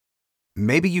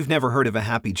Maybe you've never heard of a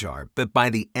happy jar, but by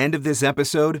the end of this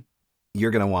episode, you're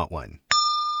going to want one.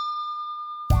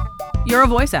 You're a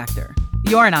voice actor.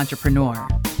 You're an entrepreneur.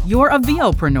 You're a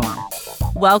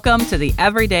VOpreneur. Welcome to the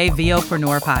Everyday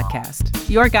VOpreneur podcast,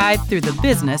 your guide through the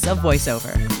business of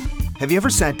voiceover. Have you ever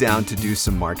sat down to do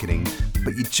some marketing,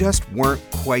 but you just weren't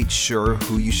quite sure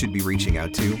who you should be reaching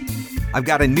out to? I've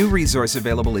got a new resource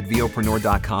available at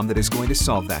VOpreneur.com that is going to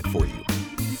solve that for you.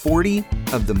 40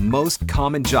 of the most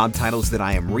common job titles that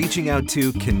I am reaching out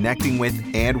to, connecting with,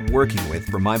 and working with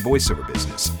for my voiceover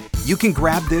business. You can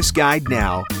grab this guide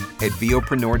now at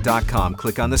VOpreneur.com.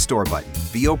 Click on the store button.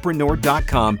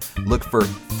 VOpreneur.com. Look for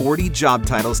 40 job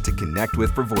titles to connect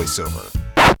with for voiceover.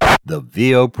 The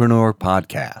VOpreneur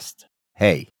Podcast.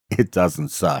 Hey, it doesn't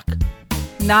suck.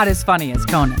 Not as funny as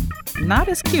Conan. Not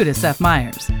as cute as Seth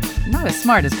Meyers. Not as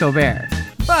smart as Colbert.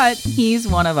 But he's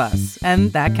one of us,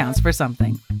 and that counts for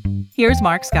something. Here's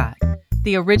Mark Scott,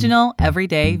 the original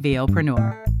everyday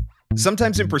VOpreneur.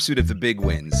 Sometimes in pursuit of the big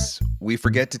wins, we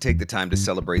forget to take the time to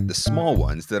celebrate the small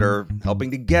ones that are helping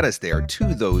to get us there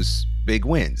to those big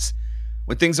wins.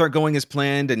 When things aren't going as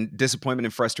planned and disappointment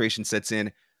and frustration sets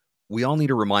in, we all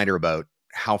need a reminder about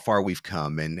how far we've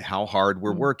come and how hard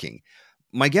we're working.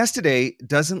 My guest today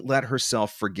doesn't let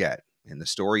herself forget, and the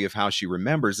story of how she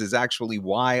remembers is actually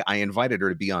why I invited her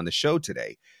to be on the show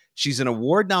today. She's an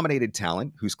award-nominated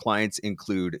talent whose clients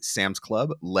include Sam's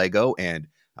Club, Lego, and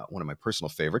one of my personal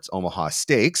favorites, Omaha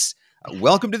Steaks.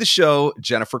 Welcome to the show,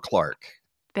 Jennifer Clark.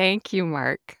 Thank you,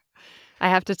 Mark. I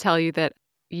have to tell you that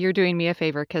you're doing me a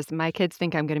favor because my kids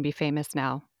think I'm going to be famous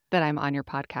now that I'm on your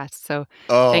podcast. So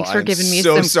thanks for giving me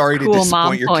some sorry cool to disappoint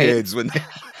mom your points. kids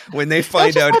when they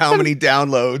find out how many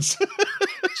downloads.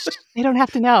 They don't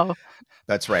have to know.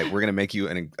 That's right. We're going to make you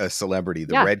a celebrity.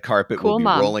 The Yeah. red carpet Cool will be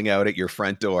mom. rolling out at your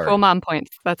front door. Cool mom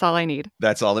points. That's all I need.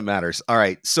 That's all that matters. All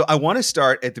right. So I want to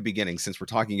start at the beginning since we're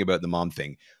talking about the mom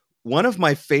thing. One of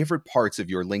my favorite parts of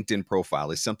your LinkedIn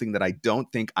profile is something that I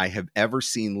don't think I have ever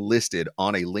seen listed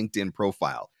on a LinkedIn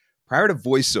profile. Prior to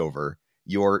voiceover,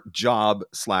 your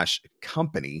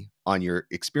job/company on your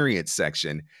experience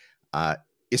section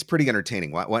is pretty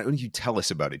entertaining. Why don't you tell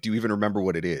us about it? Do you even remember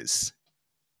what it is?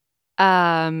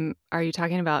 Are you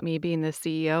talking about me being the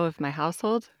CEO of my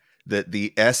household?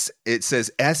 It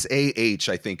says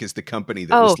SAH, I think, is the company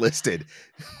that was listed.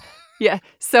 Yeah.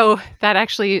 So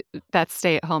that's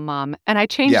stay-at-home mom. And I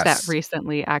changed Yes. that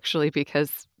recently, actually,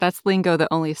 because that's lingo that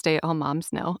only stay-at-home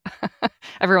moms know.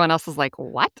 Everyone else is like,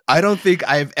 what? I don't think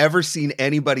I've ever seen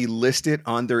anybody list it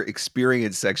on their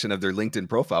experience section of their LinkedIn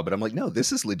profile, but I'm like, no,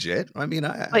 this is legit. I mean,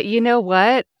 But you know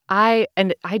what? I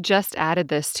just added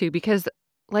this too because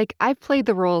I've played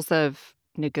the roles of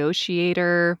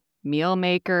negotiator, meal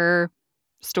maker,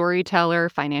 storyteller,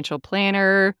 financial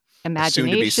planner, imagination.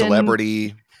 soon to be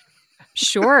celebrity.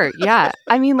 Sure, yeah.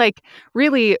 I mean,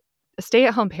 really,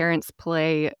 stay-at-home parents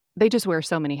they just wear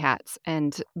so many hats.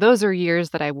 And those are years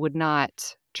that I would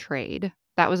not trade.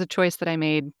 That was a choice that I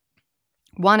made.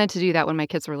 Wanted to do that when my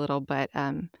kids were little, but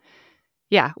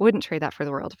yeah, wouldn't trade that for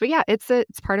the world. But yeah, it's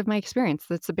part of my experience.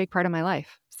 It's a big part of my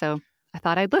life. So I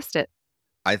thought I'd list it.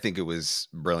 I think it was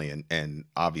brilliant. And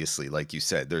obviously, like you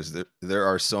said, there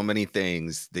are so many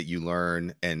things that you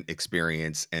learn and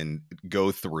experience and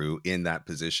go through in that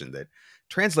position that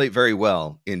translate very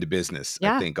well into business, I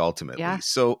Yeah. think, ultimately. Yeah.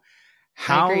 So I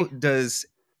how agree. does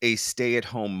a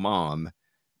stay-at-home mom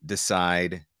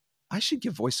decide, I should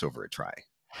give voiceover a try?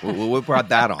 What brought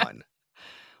that on?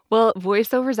 Well,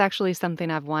 voiceover is actually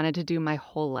something I've wanted to do my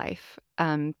whole life.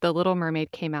 The Little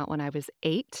Mermaid came out when I was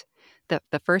 8,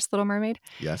 the first Little Mermaid.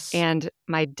 Yes. And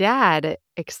my dad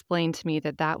explained to me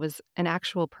that was an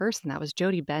actual person. That was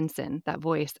Jodie Benson, that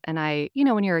voice. And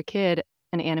when you're a kid,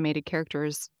 an animated character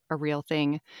is a real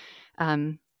thing.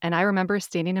 And I remember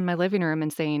standing in my living room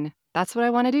and saying, that's what I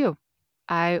want to do.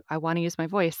 I want to use my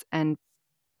voice. And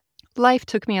life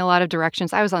took me a lot of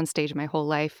directions. I was on stage my whole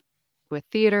life with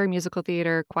theater, musical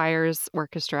theater, choirs,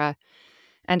 orchestra.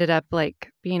 Ended up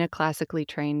being a classically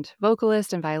trained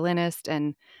vocalist and violinist.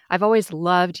 And I've always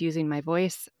loved using my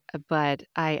voice, but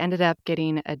I ended up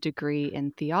getting a degree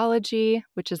in theology,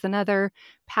 which is another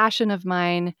passion of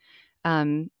mine.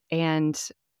 And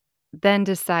then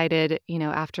decided,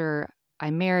 after I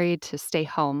married, to stay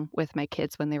home with my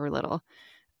kids when they were little.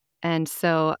 And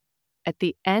so at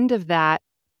the end of that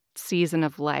season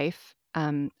of life,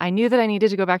 I knew that I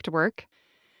needed to go back to work.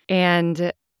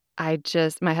 And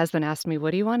my husband asked me,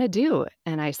 what do you want to do?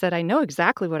 And I said, I know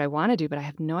exactly what I want to do, but I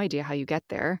have no idea how you get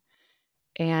there.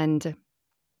 And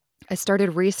I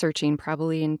started researching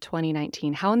probably in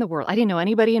 2019, how in the world, I didn't know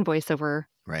anybody in voiceover,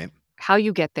 Right. how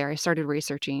you get there. I started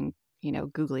researching,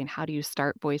 Googling, how do you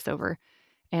start voiceover?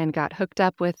 and got hooked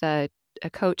up with a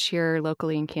coach here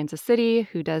locally in Kansas City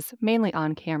who does mainly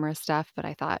on-camera stuff, but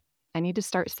I thought I need to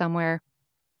start somewhere.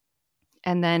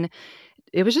 And then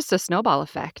it was just a snowball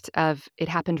effect of it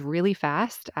happened really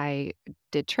fast. I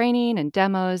did training and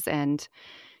demos and,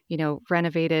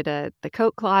 renovated the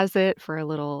coat closet for a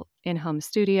little in-home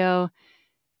studio.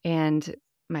 And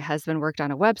my husband worked on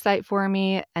a website for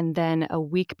me. And then a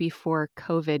week before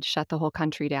COVID shut the whole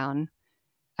country down,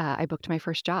 I booked my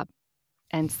first job.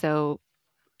 And so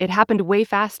it happened way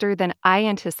faster than I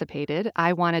anticipated.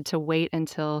 I wanted to wait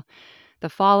until the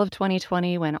fall of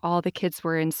 2020 when all the kids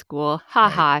were in school. Ha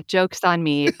ha, joke's on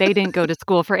me. They didn't go to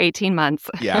school for 18 months.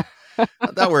 Yeah.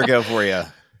 How'd that work out for you?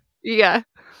 Yeah.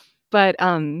 But,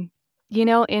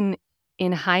 in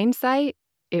hindsight,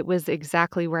 it was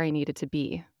exactly where I needed to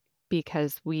be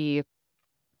because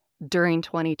during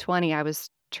 2020, I was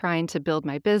trying to build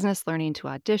my business, learning to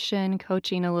audition,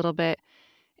 coaching a little bit.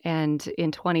 And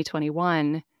in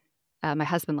 2021, my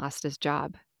husband lost his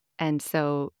job. And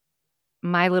so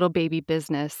my little baby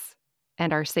business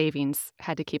and our savings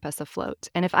had to keep us afloat.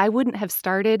 And if I wouldn't have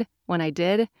started when I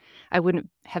did, I wouldn't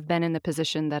have been in the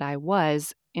position that I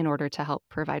was in order to help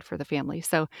provide for the family.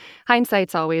 So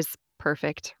hindsight's always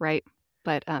perfect, right?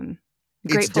 But It's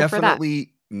grateful for that.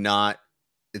 definitely not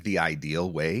the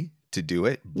ideal way to do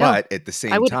it, but at the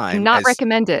same I would time, not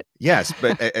recommend it. Yes,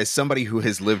 but as somebody who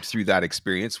has lived through that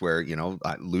experience where,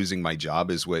 losing my job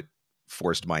is what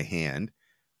forced my hand,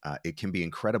 it can be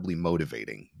incredibly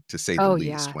motivating, to say the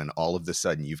least, when all of a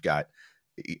sudden you've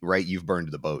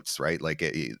burned the boats, right? Like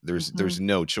there's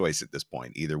no choice at this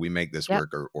point. Either we make this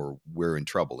work or we're in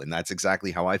trouble. And that's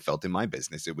exactly how I felt in my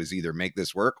business. It was either make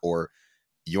this work or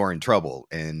you're in trouble.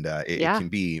 And it can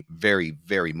be very,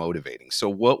 very motivating. So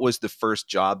what was the first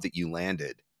job that you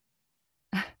landed?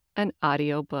 An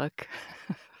audiobook.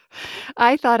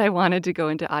 I thought I wanted to go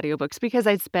into audiobooks because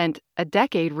I'd spent a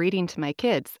decade reading to my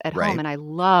kids at home, and I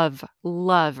love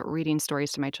reading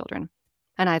stories to my children.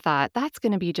 And I thought that's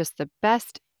going to be just the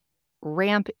best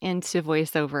ramp into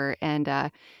voiceover.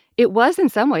 And it was in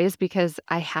some ways because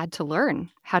I had to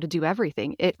learn how to do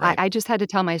everything. I just had to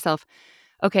tell myself,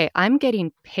 okay, I'm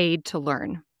getting paid to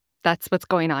learn. That's what's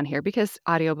going on here, because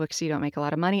audiobooks, you don't make a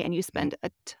lot of money and you spend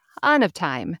a ton of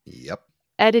time. Yep.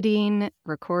 Editing,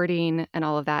 recording, and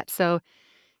all of that. So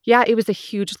yeah, it was a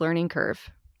huge learning curve.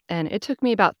 And it took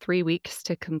me about 3 weeks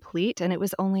to complete. And it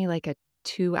was only like a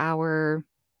 2-hour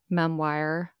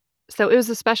memoir. So it was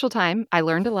a special time. I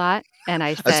learned a lot. And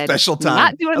I said, a special time.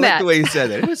 Not doing I that. like the way you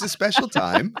said that. It was a special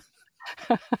time.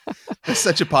 That's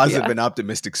such a positive and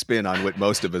optimistic spin on what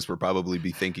most of us would probably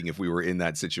be thinking if we were in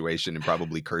that situation and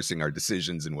probably cursing our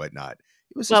decisions and whatnot.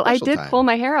 It was I did pull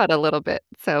my hair out a little bit.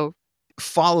 So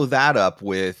follow that up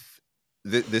with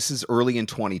this is early in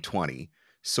 2020.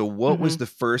 So what was the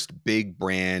first big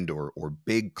brand or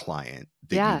big client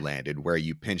that you landed where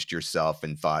you pinched yourself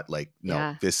and thought like,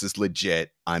 no, this is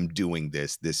legit. I'm doing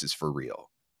this. This is for real.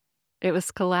 It was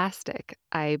Scholastic.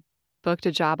 I booked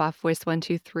a job off Voice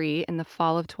 123 in the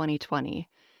fall of 2020.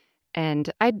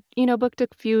 And I, booked a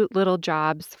few little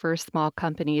jobs for small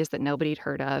companies that nobody'd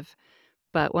heard of.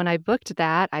 But when I booked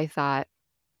that, I thought,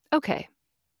 okay,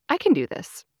 I can do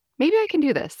this. Maybe I can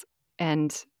do this.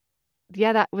 And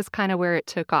yeah, that was kind of where it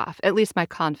took off. At least my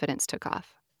confidence took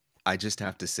off. I just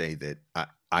have to say that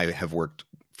I have worked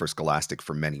for Scholastic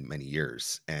for many, many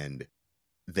years, and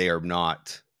they are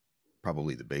not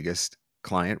probably the biggest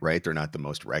client, right? They're not the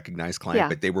most recognized client,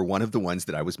 but they were one of the ones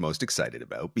that I was most excited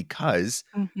about because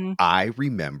I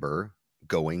remember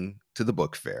going to the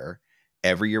book fair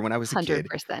every year when I was a 100%. kid.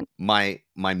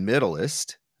 My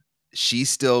middleest, she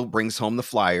still brings home the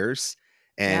flyers,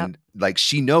 and like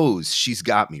she knows she's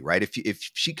got me, right? If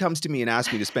she comes to me and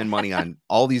asks me to spend money on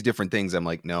all these different things, I'm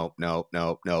like, no.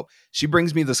 She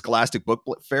brings me the Scholastic Book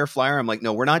Fair flyer. I'm like,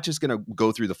 no, we're not just going to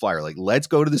go through the flyer. Like, let's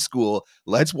go to the school.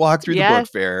 Let's walk through the book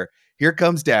fair. Here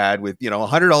comes Dad with,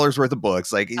 $100 worth of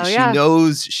books. Like she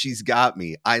knows she's got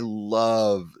me. I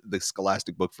love the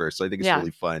Scholastic Book Fair. So I think it's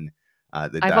really fun. I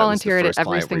volunteer at it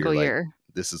every single year.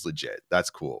 Like, this is legit.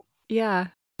 That's cool. Yeah.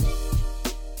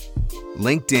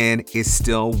 LinkedIn is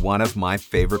still one of my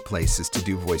favorite places to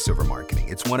do voiceover marketing.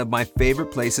 It's one of my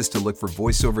favorite places to look for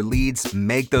voiceover leads,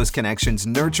 make those connections,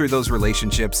 nurture those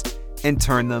relationships, and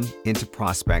turn them into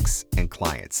prospects and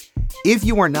clients. If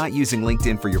you are not using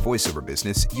LinkedIn for your voiceover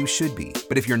business, you should be.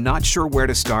 But if you're not sure where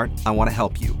to start, I want to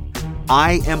help you.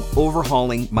 I am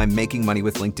overhauling my Making Money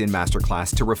with LinkedIn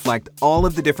Masterclass to reflect all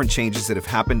of the different changes that have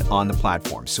happened on the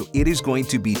platform. So it is going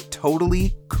to be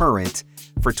totally current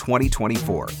for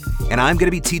 2024. And I'm going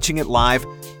to be teaching it live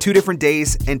 2 different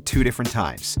days and 2 different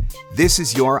times. This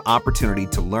is your opportunity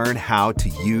to learn how to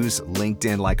use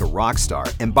LinkedIn like a rock star.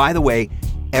 And by the way,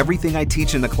 everything I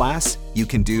teach in the class, you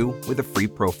can do with a free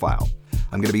profile.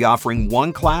 I'm going to be offering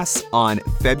one class on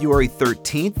February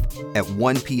 13th at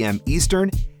 1 p.m.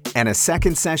 Eastern and a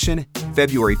second session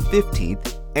February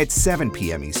 15th at 7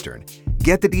 p.m. Eastern.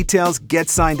 Get the details, get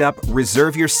signed up,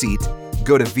 reserve your seat.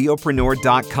 Go to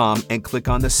VOpreneur.com and click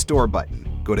on the store button.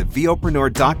 Go to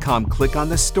VOpreneur.com, click on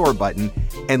the store button,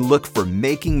 and look for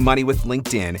Making Money with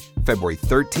LinkedIn February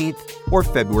 13th or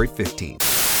February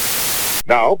 15th.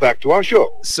 Now, back to our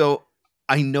show. So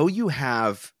I know you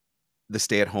have the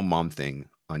stay-at-home mom thing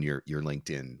on your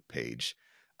LinkedIn page.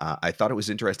 I thought it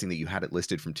was interesting that you had it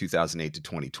listed from 2008 to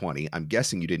 2020. I'm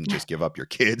guessing you didn't just give up your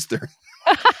kids.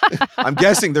 I'm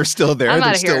guessing they're still there.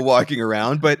 They're still walking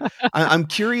around. But I'm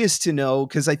curious to know,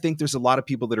 because I think there's a lot of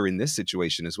people that are in this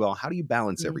situation as well. How do you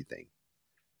balance everything?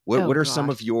 What are some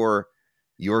of your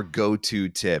go-to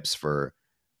tips for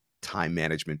time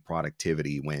management,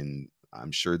 productivity, when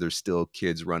I'm sure there's still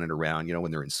kids running around? You know,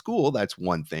 when they're in school, that's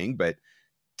one thing, but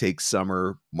take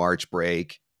summer, March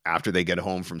break, after they get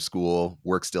home from school,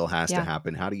 work still has to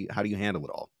happen. How do you handle it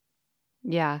all?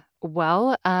 Yeah.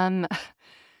 Well, I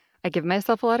give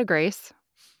myself a lot of grace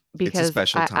because it's a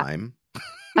special time.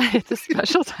 It's a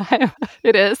special time.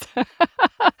 It is.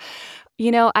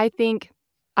 I think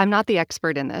I'm not the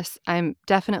expert in this. I'm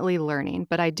definitely learning,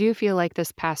 but I do feel like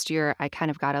this past year, I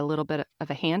kind of got a little bit of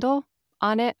a handle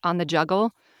on it, on the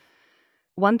juggle.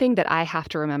 One thing that I have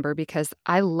to remember, because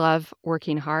I love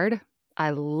working hard,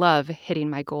 I love hitting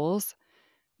my goals.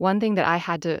 One thing that I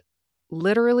had to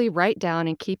literally write down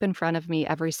and keep in front of me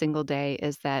every single day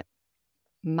is that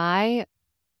my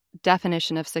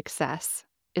definition of success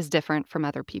is different from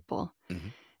other people. Mm-hmm.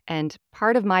 And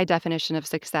part of my definition of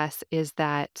success is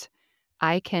that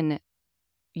I can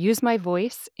use my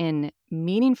voice in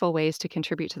meaningful ways to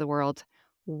contribute to the world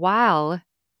while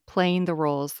playing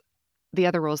the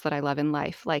other roles that I love in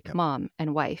life, like mom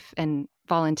and wife and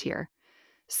volunteer.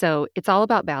 So it's all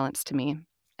about balance to me.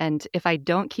 And if I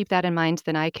don't keep that in mind,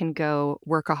 then I can go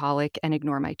workaholic and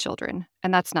ignore my children.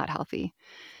 And that's not healthy.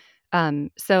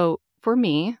 So for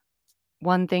me,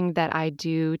 one thing that I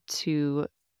do to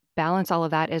balance all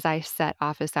of that is I set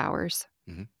office hours.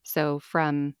 Mm-hmm. So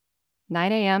from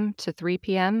 9 a.m. to 3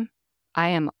 p.m., I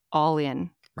am all in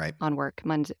on work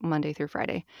Monday through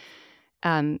Friday.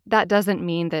 That doesn't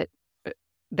mean that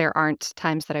there aren't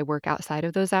times that I work outside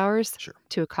of those hours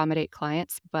to accommodate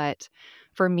clients. But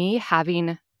for me,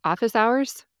 having office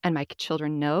hours, and my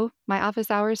children know my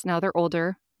office hours, now they're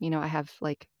older. I have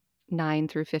like 9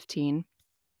 through 15.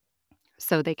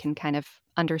 So they can kind of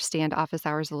understand office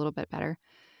hours a little bit better.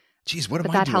 Geez, what am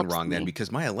I doing wrong then?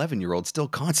 Because my 11-year-old still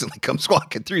constantly comes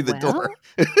walking through the door.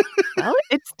 Well,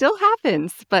 it still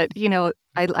happens. But,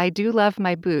 I do love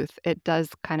my booth. It does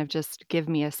kind of just give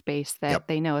me a space that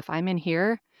they know if I'm in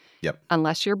here,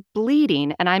 unless you're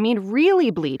bleeding, and I mean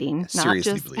really bleeding,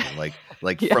 seriously not just bleeding,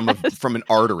 like from an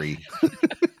artery.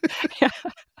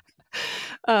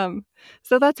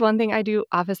 So that's one thing I do,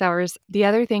 office hours. The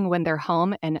other thing, when they're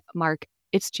home, and Mark,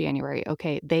 it's January,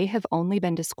 okay? They have only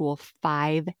been to school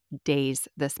 5 days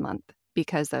this month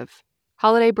because of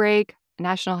holiday break,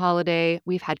 national holiday.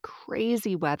 We've had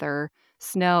crazy weather,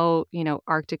 snow,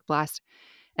 Arctic blast.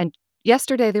 And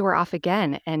yesterday they were off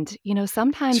again. And,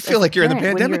 sometimes you feel like you're in the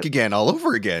pandemic again, all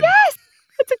over again. Yes,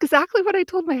 that's exactly what I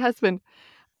told my husband.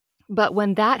 But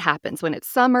when that happens, when it's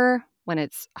summer, when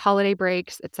it's holiday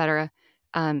breaks, etc.,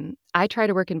 I try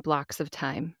to work in blocks of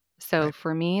time. So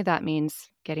for me, that means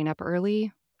getting up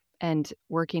early and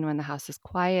working when the house is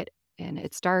quiet and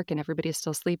it's dark and everybody's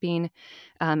still sleeping.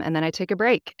 And then I take a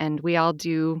break and we all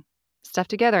do stuff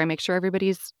together. I make sure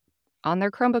everybody's on their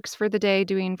Chromebooks for the day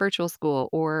doing virtual school,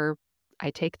 or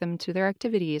I take them to their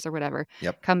activities or whatever.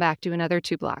 Come back, do another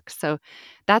 2 blocks. So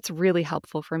that's really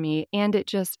helpful for me. And it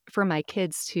just, for my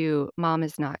kids too, mom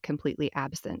is not completely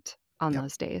absent on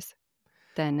those days.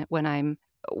 Then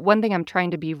one thing I'm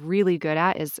trying to be really good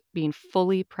at is being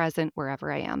fully present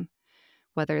wherever I am,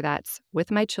 whether that's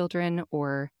with my children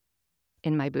or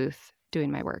in my booth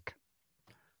doing my work.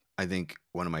 I think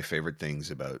one of my favorite things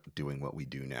about doing what we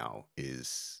do now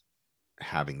is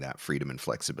having that freedom and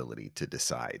flexibility to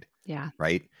decide. Yeah.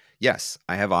 Right? Yes,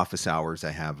 I have office hours,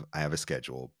 I have a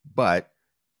schedule, but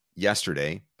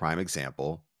yesterday, prime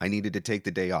example, I needed to take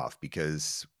the day off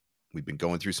because we've been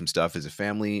going through some stuff as a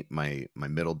family. My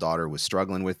middle daughter was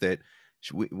struggling with it.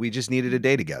 We just needed a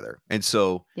day together. And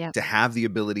so Yeah. to have the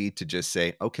ability to just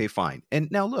say, okay, fine. And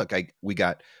now look,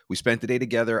 we spent the day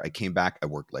together. I came back. I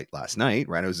worked late last night,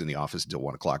 right? I was in the office until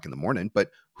 1 o'clock in the morning,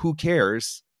 but who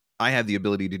cares? I have the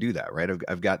ability to do that, right?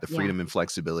 I've got the Yeah. freedom and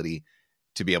flexibility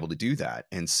to be able to do that.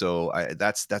 And so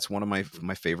that's one of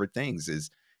my favorite things is,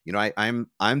 I'm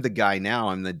the guy now,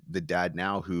 I'm the dad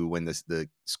now who, when the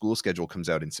school schedule comes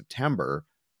out in September,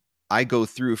 I go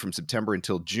through from September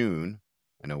until June.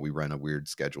 I know we run a weird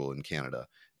schedule in Canada,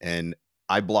 and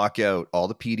I block out all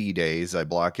the PD days. I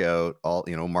block out all,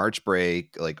 March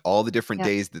break, like all the different Yep.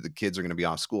 days that the kids are going to be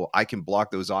off school. I can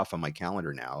block those off on my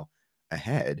calendar now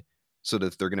ahead, so that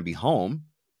if they're going to be home,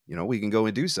 we can go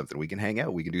and do something. We can hang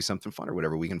out. We can do something fun or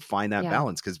whatever. We can find that Yeah.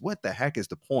 balance. Because what the heck is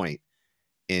the point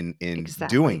in doing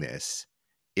Exactly. this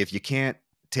if you can't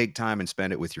take time and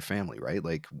spend it with your family, right?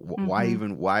 Like Hmm. why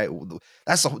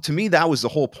to me, that was the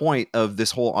whole point of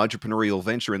this whole entrepreneurial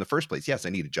venture in the first place. Yes, I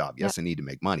need a job. Yep. Yes, I need to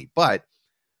make money, but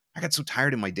I got so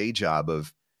tired in my day job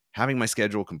of having my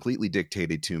schedule completely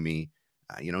dictated to me,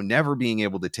 never being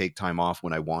able to take time off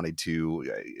when I wanted to,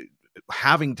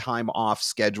 having time off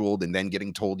scheduled and then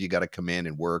getting told you got to come in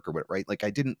and work or what, right? Like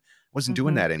wasn't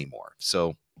doing Hmm. that anymore.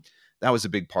 So that was a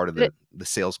big part of But the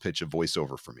sales pitch of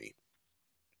voiceover for me.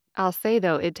 I'll say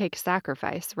though, it takes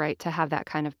sacrifice, right, to have that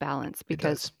kind of balance It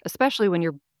because does. especially when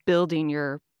you're building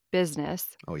your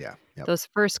business, Oh yeah. Yep. those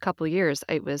first couple years,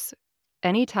 it was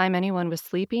anytime anyone was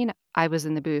sleeping, I was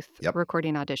in the booth Yep.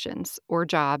 recording auditions or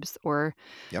jobs or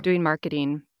Yep. doing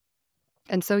marketing.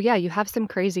 And so, yeah, you have some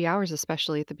crazy hours,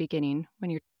 especially at the beginning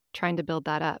when you're trying to build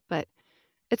that up, but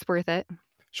it's worth it.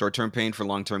 Short-term pain for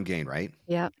long-term gain, right?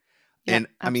 Yep. Yep. And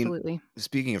I mean, Absolutely.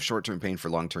 speaking of short-term pain for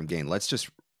long-term gain, let's just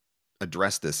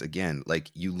address this again. Like,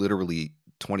 you literally,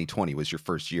 2020 was your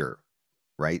first year,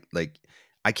 right? Like,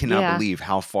 I cannot Yeah. believe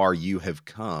how far you have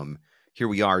come. Here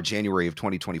we are, January of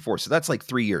 2024. So that's like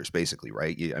 3 years basically,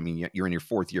 right? I mean, you're in your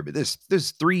fourth year, but this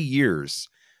 3 years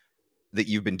that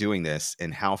you've been doing this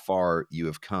and how far you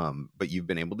have come, but you've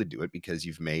been able to do it because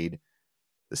you've made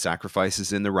the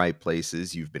sacrifices in the right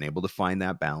places. You've been able to find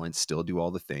that balance, still do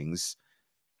all the things.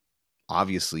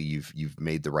 Obviously, you've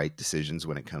made the right decisions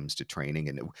when it comes to training.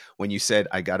 And when you said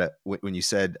when you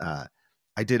said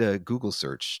I did a Google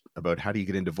search about how do you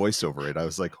get into voiceover, and I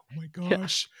was like, oh my Yeah.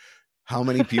 gosh, how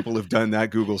many people have done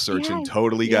that Google search and Yes.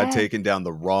 totally got Yes. taken down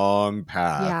the wrong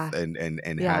path Yeah. and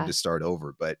had Yeah. to start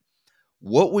over. But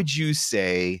what would you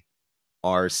say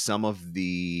are some of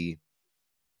the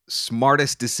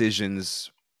smartest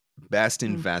decisions, best Mm.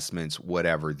 investments,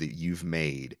 whatever that you've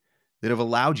made that have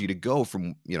allowed you to go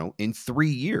from, in 3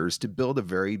 years to build a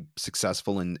very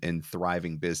successful and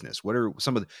thriving business? What are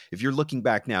some of the, if you're looking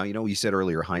back now, you said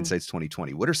earlier, Mm. hindsight's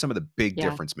 2020. What are some of the big Yeah.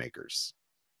 difference makers?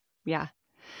 Yeah.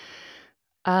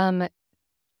 Um,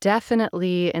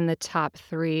 Definitely in the top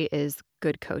 3 is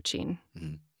good coaching.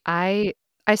 Mhm. I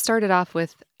I started off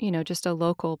with, just a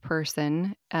local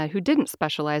person, who didn't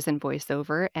specialize in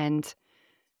voiceover and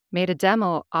made a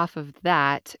demo off of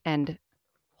that and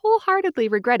wholeheartedly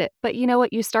regret it. But you know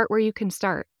what? You start where you can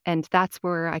start, and that's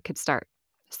where I could start.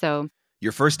 So,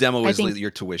 Your first demo I is think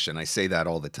your tuition. I say that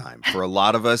all the time. For a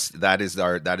lot of us, that is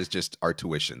just our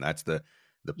tuition. That's the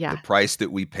yeah, price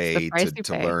that we it's the pay price you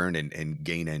to pay. learn and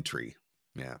gain entry.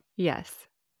 Yeah. Yes.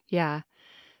 Yeah.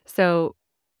 So,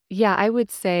 yeah, I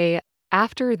would say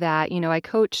after that,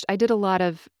 I did a lot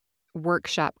of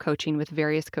workshop coaching with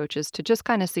various coaches to just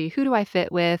kind of see who do I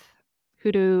fit with,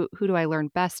 who do I learn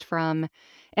best from,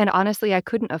 and honestly, I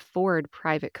couldn't afford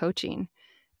private coaching.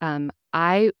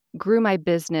 I grew my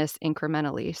business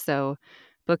incrementally, so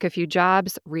book a few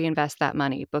jobs, reinvest that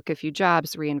money. Book a few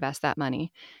jobs, reinvest that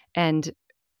money, and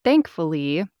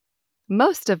thankfully,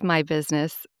 most of my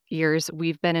business years,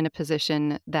 we've been in a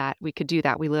position that we could do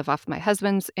that. We live off my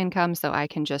husband's income, so I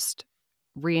can just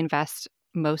reinvest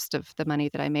most of the money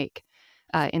that I make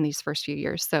in these first few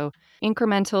years. So,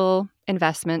 incremental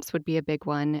investments would be a big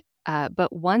one.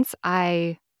 But once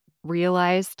I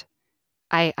realized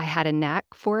I had a knack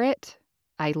for it,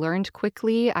 I learned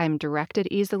quickly, I'm directed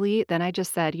easily, then I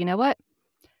just said, you know what?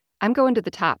 I'm going to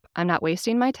the top. I'm not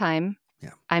wasting my time.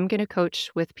 Yeah. I'm going to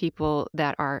coach with people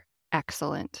that are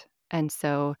excellent. And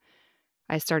so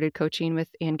I started coaching with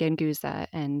Ann Ganguza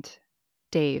and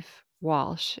Dave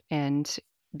Walsh, and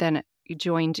then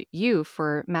joined you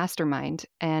for Mastermind.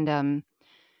 And,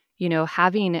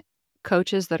 having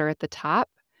coaches that are at the top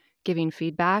giving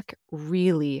feedback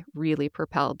really, really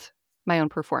propelled my own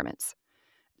performance.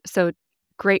 So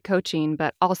great coaching,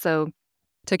 but also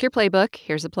took your playbook.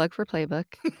 Here's a plug for Playbook.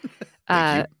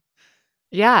 Thank Uh, you.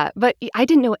 Yeah, but I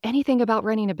didn't know anything about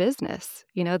running a business.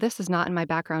 This is not in my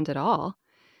background at all.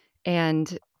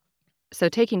 And So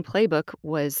taking Playbook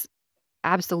was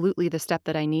absolutely the step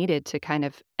that I needed to kind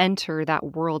of enter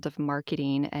that world of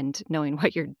marketing and knowing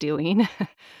what you're doing.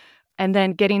 And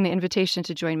then getting the invitation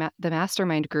to join the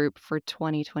mastermind group for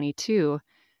 2022,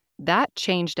 that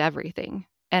changed everything.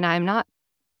 And I'm not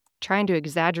trying to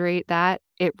exaggerate that.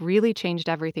 It really changed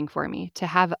everything for me to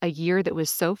have a year that was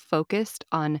so focused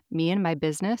on me and my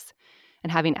business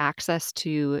and having access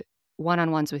to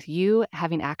one-on-ones with you,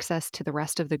 having access to the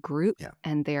rest of the group Yeah.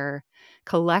 and their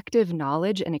collective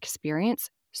knowledge and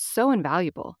experience, so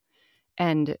invaluable.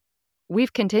 And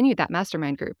we've continued that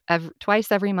mastermind group.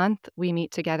 Twice every month we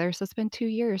meet together. So it's been 2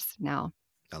 years now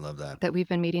I love that. that we've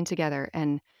been meeting together.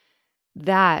 And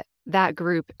that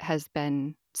group has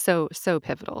been so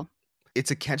pivotal. It's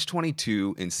a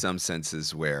catch-22 in some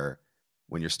senses where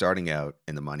when you're starting out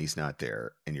and the money's not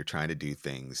there and you're trying to do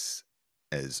things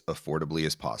as affordably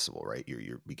as possible, right?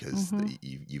 You're because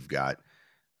you've got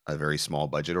a very small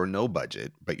budget or no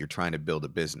budget, but you're trying to build a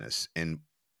business. And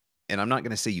I'm not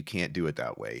going to say you can't do it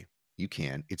that way. You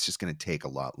can. It's just going to take a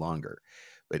lot longer.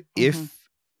 But if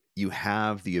you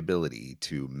have the ability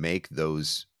to make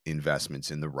those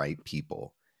investments in the right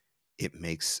people, it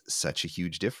makes such a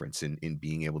huge difference in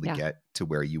being able to get to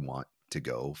where you want to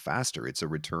go faster. It's a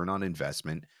return on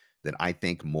investment that I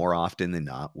think more often than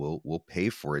not will pay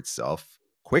for itself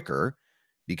quicker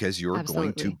because you're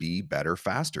going to be better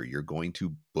faster. You're going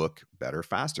to book better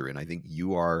faster. And I think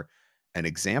you are an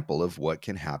example of what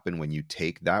can happen when you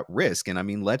take that risk. And I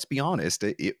mean, let's be honest,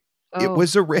 it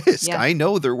was a risk. Yeah. I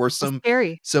know there were some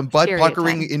butt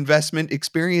puckering investment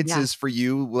experiences for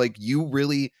you. Like you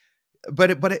really,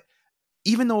 but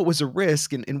even though it was a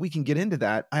risk, and we can get into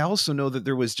that, I also know that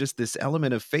there was just this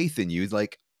element of faith in you.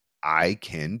 Like, I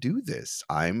can do this.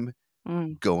 I'm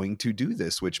going to do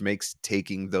this, which makes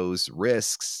taking those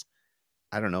risks,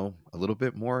 I don't know, a little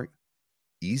bit more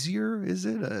easier. Is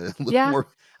it a little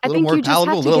more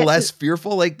palatable, a little less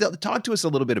fearful? Like, talk to us a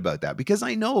little bit about that, because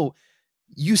I know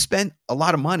you spent a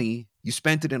lot of money. You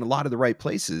spent it in a lot of the right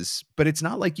places, but it's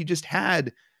not like you just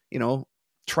had,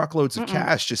 truckloads of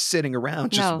cash just sitting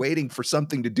around, just waiting for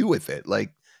something to do with it.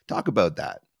 Like, talk about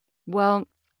that. Well,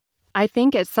 I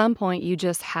think at some point you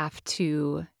just have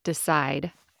to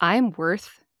decide, I'm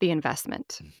worth the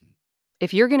investment.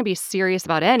 If you're going to be serious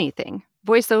about anything,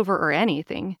 voiceover or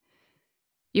anything,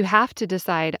 you have to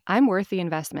decide, I'm worth the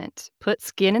investment. Put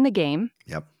skin in the game.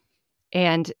 Yep.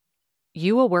 And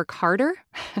you will work harder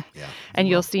and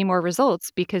you'll see more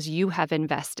results because you have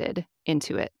invested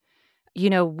into it.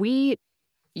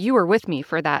 You were with me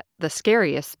for the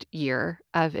scariest year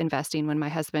of investing when my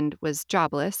husband was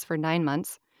jobless for 9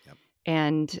 months. Yep.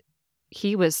 And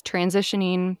he was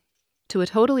transitioning to a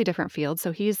totally different field.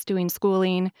 So he's doing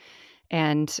schooling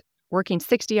and working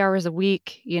 60 hours a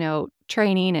week,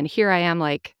 training. And here I am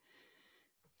like,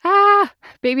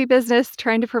 baby business,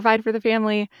 trying to provide for the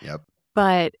family. Yep.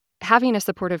 But having a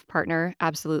supportive partner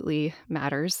absolutely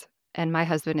matters. And my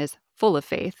husband is full of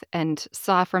faith and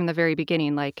saw from the very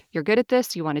beginning, like, you're good at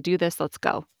this. You want to do this. Let's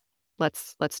go.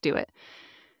 Let's do it.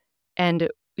 And,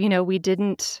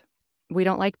 we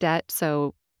don't like debt.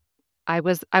 So I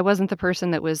wasn't the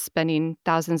person that was spending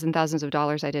thousands and thousands of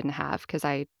dollars I didn't have, because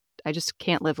I just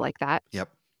can't live like that. Yep.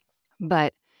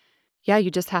 But yeah, you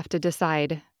just have to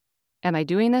decide, am I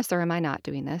doing this or am I not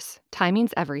doing this?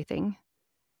 Timing's everything.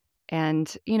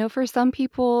 And, for some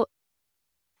people,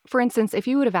 for instance, if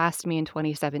you would have asked me in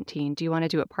 2017, do you want to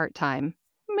do it part-time?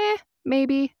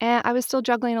 Maybe. I was still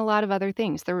juggling a lot of other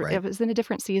things. It was in a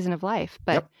different season of life,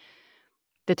 but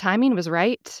the timing was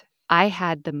right. I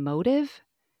had the motive.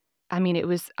 I mean,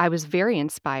 I was very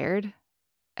inspired,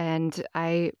 and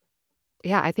I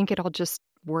think it all just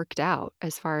worked out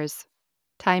as far as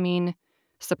timing,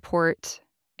 support,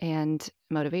 and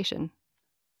motivation.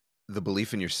 The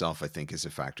belief in yourself, I think, is a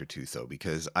factor too, though,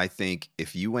 because I think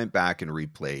if you went back and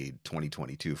replayed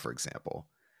 2022, for example,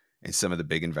 and some of the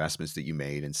big investments that you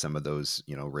made and some of those,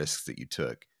 risks that you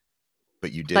took,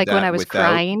 but you did like that when I was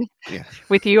crying Yeah.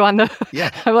 with you on the,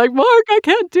 I'm like, Mark, I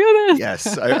can't do this.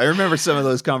 Yes, I remember some of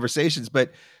those conversations,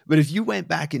 but if you went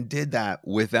back and did that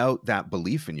without that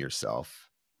belief in yourself,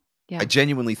 I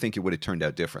genuinely think it would have turned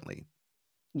out differently.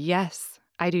 Yes,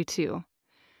 I do too.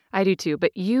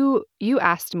 But you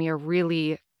asked me a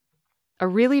really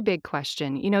big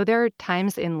question. There are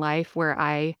times in life where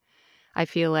I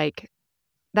feel like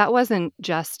that wasn't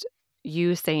just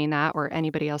you saying that or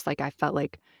anybody else. Like, I felt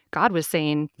like God was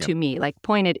saying to me, like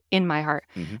pointed in my heart.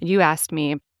 And you asked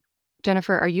me,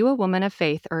 Jennifer, are you a woman of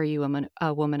faith or are you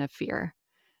a woman of fear?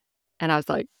 And I was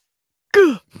like,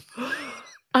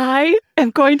 I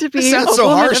am going to be. It sounds so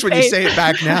harsh when you say it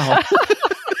back now.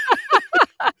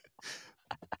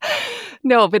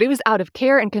 No, but it was out of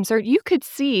care and concern. You could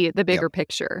see the Yep. bigger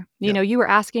picture. You Yep. know, you were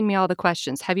asking me all the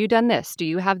questions. Have you done this? Do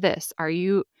you have this? Are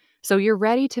you so you're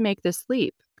ready to make this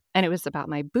leap? And it was about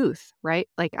my booth, right?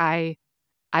 Like I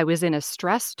was in a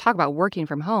stress, talk about working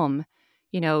from home.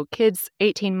 You know, kids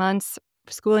 18 months,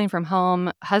 schooling from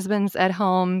home, husbands at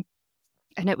home,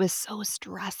 and it was so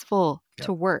stressful Yep.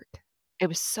 to work. It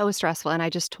was so stressful. And I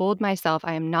just told myself,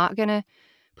 I am not going to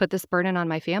put this burden on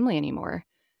my family anymore.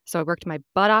 So I worked my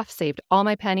butt off, saved all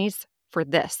my pennies for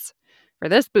this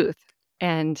booth.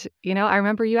 And, you know, I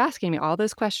remember you asking me all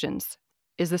those questions.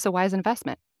 Is this a wise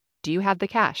investment? Do you have the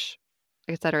cash?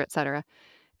 Et cetera, et cetera.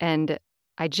 And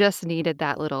I just needed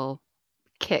that little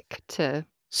kick to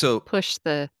So push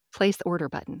the place order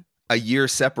button. a year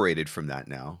separated from that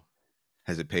now.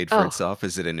 Has it paid for Oh, itself?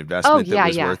 Is it an investment that yeah,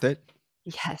 was yeah. worth it?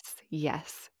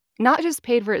 Yes. Not just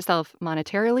paid for itself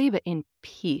monetarily, but in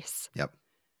peace. Yep.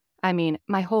 I mean,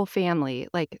 my whole family,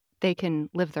 like, they can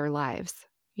live their lives,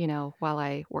 you know, while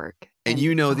I work. And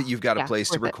you know that you've got a yeah, place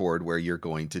to worth it. record where you're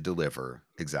going to deliver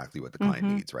exactly what the client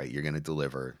Mhm. needs, right? You're going to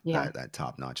deliver Yeah. that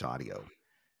top-notch audio.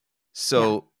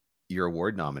 So you're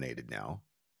award nominated now,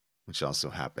 which also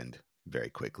happened very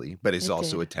quickly, but it's It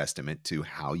also did. a testament to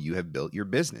how you have built your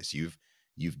business. You've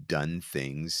done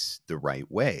things the right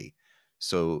way.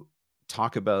 So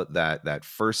talk about that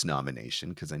first nomination,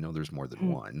 because I know there's more than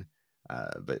Mhm. one.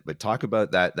 But talk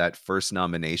about that first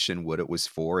nomination, what it was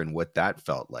for, and what that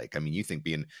felt like. I mean,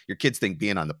 your kids think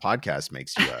being on the podcast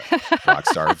makes you a rock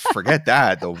star. Forget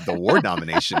that. The award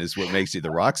nomination is what makes you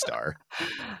the rock star.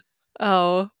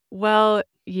 Oh, well,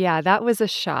 yeah, that was a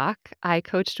shock. I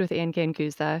coached with Anne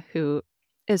Ganguza, who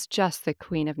is just the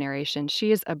queen of narration.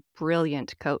 She is a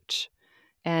brilliant coach,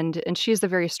 and she's a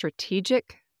very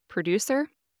strategic producer.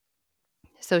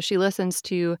 So she listens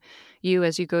to you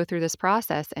as you go through this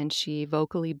process, and she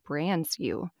vocally brands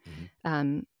you.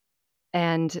 Mhm.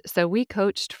 And so we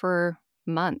coached for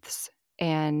months,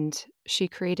 and she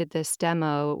created this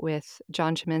demo with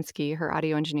John Cheminsky, her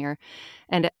audio engineer.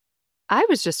 And I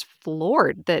was just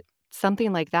floored that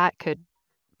something like that could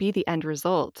be the end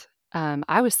result.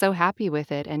 I was so happy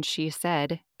with it. And she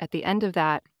said at the end of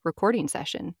that recording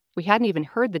session, we hadn't even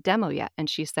heard the demo yet. And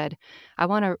she said, I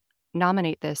want to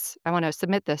nominate this. I want to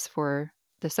submit this for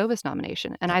the SOVIS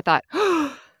nomination. And Yep. I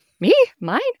thought, me?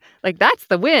 Mine? Like, that's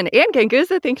the win. Anne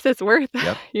Ganguza thinks it's worth,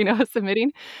 Yep.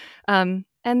 submitting. And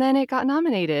then it got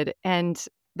nominated. And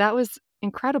that was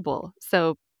incredible.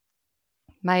 So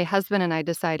my husband and I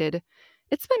decided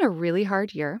it's been a really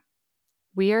hard year.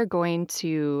 We are going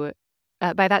to,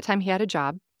 by that time, he had a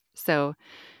job. So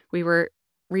we were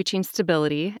reaching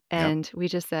stability. And we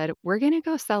just said, we're going to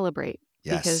go celebrate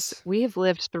because Yes. we have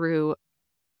lived through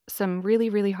some really,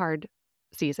 really hard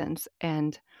seasons.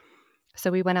 And so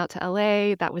we went out to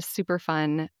LA. That was super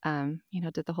fun.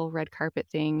 Did the whole red carpet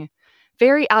thing.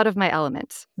 Very out of my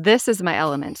element. This is my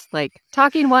element. Like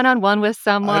talking one-on-one with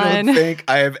someone. I don't think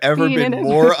I have ever being been in a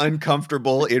more booth.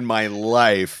 uncomfortable in my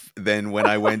life than when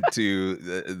I went to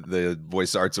the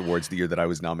Voice Arts Awards the year that I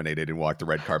was nominated and walked the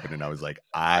red carpet, and I was like,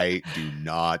 I do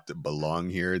not belong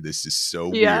here. This is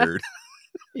so Yeah. weird.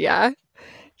 Yeah.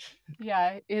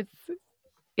 Yeah.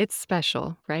 It's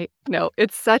special, right? No,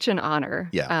 it's such an honor.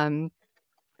 Yeah.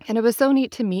 And it was so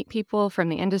neat to meet people from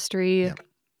the industry. Yep.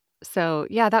 So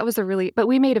yeah, that was but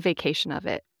we made a vacation of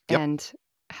it Yep. and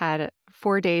had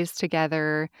 4 days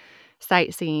together,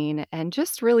 sightseeing, and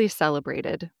just really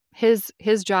celebrated his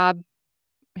job,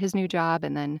 his new job,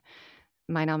 and then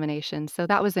my nomination. So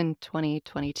that was in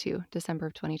 2022, December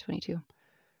of 2022.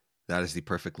 That is the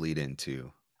perfect lead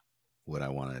into what I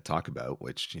want to talk about,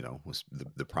 which, was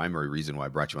the primary reason why I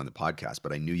brought you on the podcast,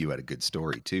 but I knew you had a good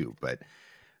story too. But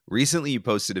recently you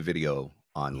posted a video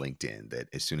on LinkedIn that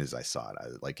as soon as I saw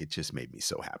it, it just made me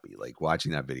so happy. Like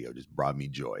watching that video just brought me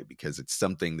joy because it's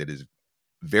something that is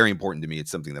very important to me.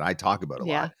 It's something that I talk about a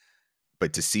Yeah. lot,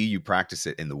 but to see you practice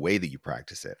it in the way that you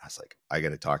practice it, I was like, I got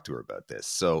to talk to her about this.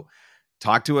 So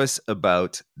talk to us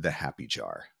about the Happy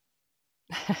Jar.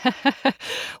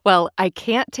 Well, I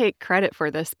can't take credit for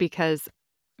this because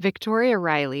Victoria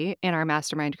Riley in our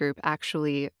mastermind group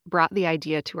actually brought the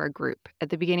idea to our group at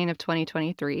the beginning of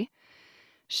 2023.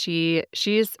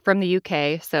 She's from the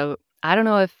UK, so I don't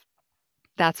know if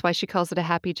that's why she calls it a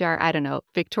happy jar. I don't know.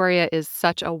 Victoria is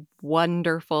such a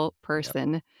wonderful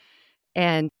person.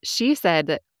 And she said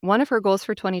that one of her goals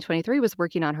for 2023 was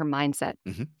working on her mindset.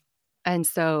 Mhm. And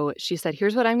so she said,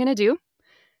 here's what I'm going to do.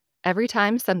 Every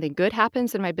time something good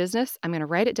happens in my business, I'm going to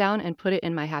write it down and put it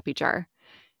in my happy jar.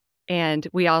 And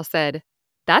we all said,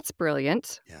 that's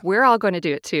brilliant. Yeah. We're all going to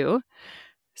do it too.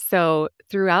 So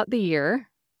throughout the year,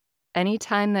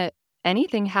 anytime that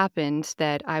anything happened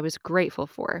that I was grateful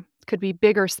for, Could be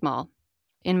big or small.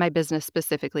 In my business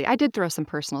specifically, I did throw some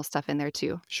personal stuff in there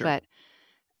too, Sure. but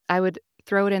I would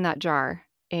throw it in that jar.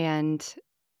 And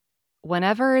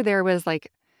whenever there was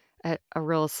like a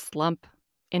real slump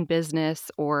in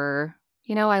business, or,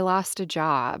 I lost a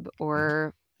job,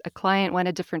 or a client went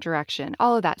a different direction,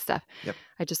 all of that stuff, Yep.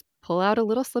 I just pull out a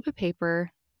little slip of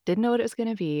paper, didn't know what it was going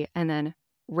to be, and then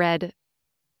read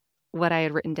what I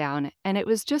had written down. And it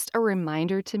was just a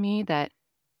reminder to me that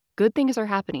good things are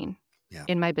happening Yeah.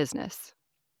 in my business.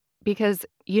 Because,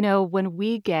 when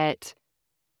we get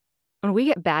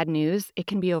bad news, it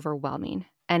can be overwhelming,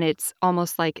 and it's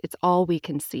almost like it's all we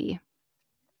can see.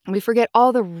 And we forget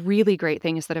all the really great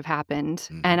things that have happened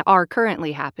and are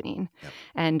currently happening. Yep.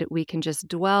 And we can just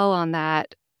dwell on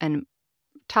that and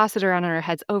toss it around in our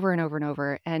heads over and over and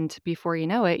over. And before you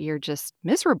know it, you're just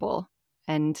miserable.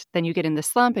 And then you get in the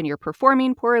slump and you're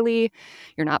performing poorly,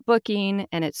 you're not booking,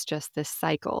 and it's just this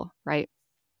cycle, right?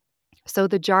 So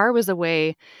the jar was a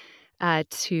way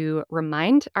to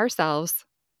remind ourselves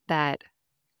that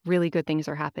really good things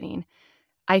are happening.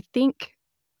 I think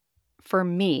for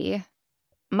me,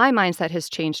 my mindset has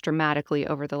changed dramatically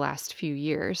over the last few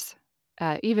years,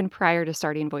 even prior to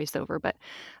starting voiceover. But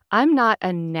I'm not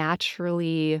a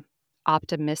naturally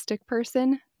optimistic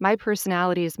person. My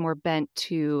personality is more bent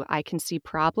to I can see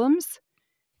problems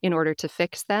in order to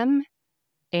fix them.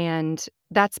 And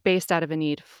that's based out of a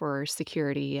need for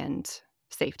security and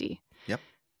safety. Yep.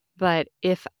 But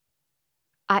if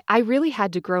I really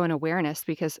had to grow an awareness,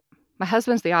 because my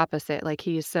husband's the opposite. Like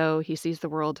he sees the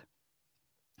world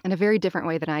in a very different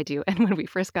way than I do. And when we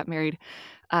first got married,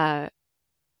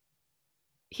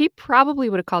 he probably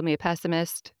would have called me a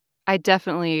pessimist. I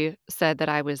definitely said that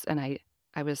I was an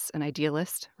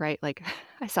idealist, right? Like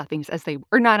I saw things as they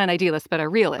were, not an idealist, but a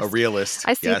realist. A realist.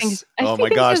 I see yes. things. Oh my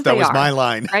gosh, that was my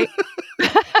line. Right.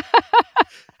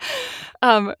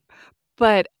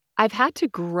 But I've had to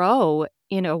grow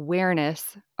in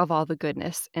awareness of all the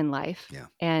goodness in life. Yeah.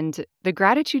 And the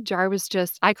gratitude jar was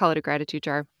just, I call it a gratitude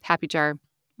jar, happy jar,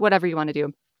 whatever you want to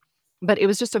do. But it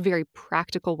was just a very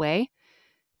practical way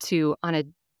to, on a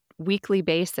weekly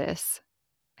basis,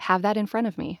 have that in front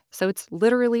of me. So it's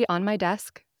literally on my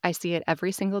desk. I see it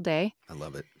every single day. I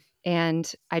love it.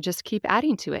 And I just keep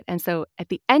adding to it. And so at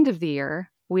the end of the year,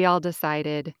 we all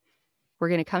decided we're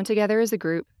going to come together as a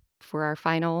group for our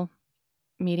final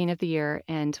meeting of the year,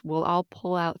 and we'll all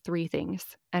pull out 3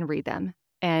 things and read them.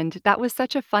 And that was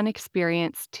such a fun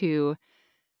experience to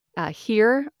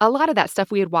hear. A lot of that stuff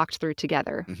we had walked through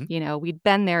together. We'd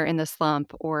been there in the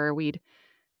slump, or we'd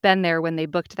been there when they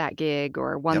booked that gig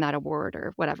or won that award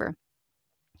or whatever.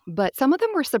 But some of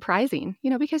them were surprising,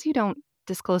 because you don't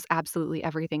disclose absolutely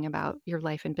everything about your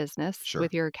life and business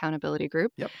with your accountability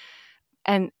group. Yep.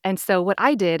 And so what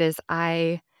I did is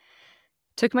I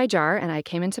took my jar and I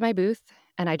came into my booth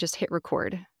and I just hit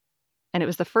record. And it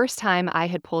was the first time I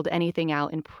had pulled anything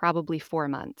out in probably 4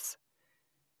 months.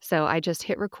 So I just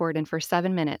hit record, and for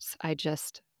 7 minutes, I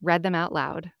just read them out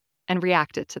loud and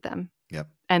reacted to them. Yep.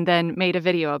 And then made a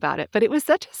video about it. But it was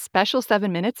such a special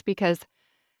 7 minutes, because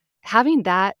having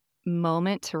that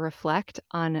moment to reflect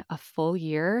on a full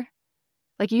year,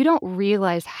 like you don't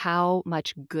realize how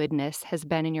much goodness has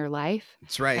been in your life.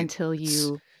 That's right. Until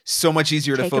you so much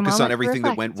easier to focus on everything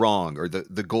that went reflect. wrong, or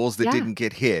the goals that didn't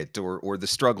get hit, or the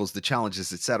struggles, the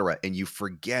challenges, etc. And you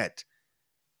forget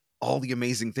all the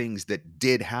amazing things that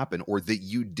did happen, or that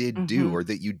you did do, or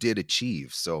that you did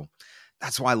achieve. So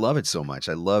that's why I love it so much.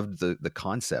 I loved the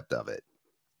concept of it.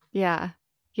 Yeah.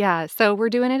 Yeah. So we're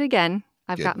doing it again.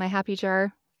 I've Good. got my happy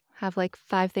jar, have like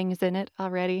 5 things in it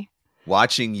already.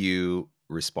 Watching you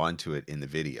respond to it in the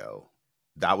video,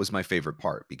 that was my favorite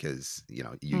part, because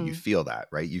you feel that,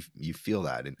 right? You feel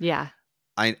that. And yeah,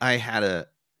 I had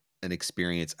an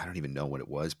experience. I don't even know what it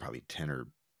was, probably 10 or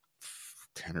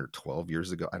 12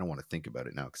 years ago. I don't want to think about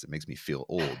it now because it makes me feel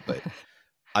old, but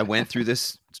I went through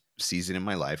this season in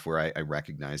my life where I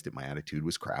recognized that my attitude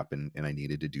was crap, and I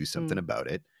needed to do something about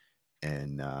it.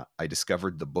 And I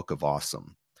discovered the Book of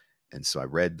Awesome. And so I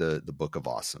read the Book of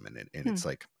Awesome, and it's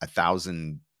like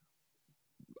 1,000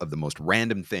 of the most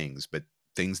random things, but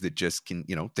things that just can,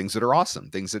 things that are awesome,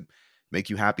 things that make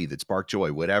you happy, that spark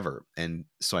joy, whatever. And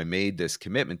so I made this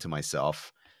commitment to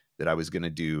myself that I was going to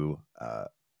do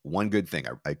one good thing.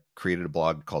 I created a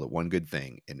blog, called it One Good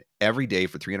Thing. And every day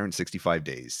for 365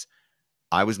 days,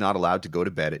 I was not allowed to go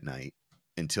to bed at night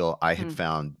until I had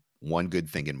found one good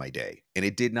thing in my day. And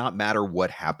it did not matter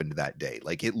what happened that day.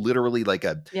 Like it literally, like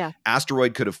a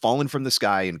asteroid could have fallen from the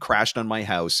sky and crashed on my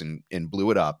house and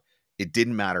blew it up. It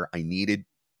didn't matter. I needed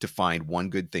to find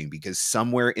one good thing, because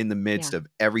somewhere in the midst of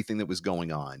everything that was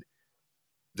going on,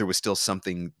 there was still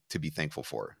something to be thankful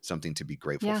for, something to be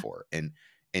grateful Yeah. for. And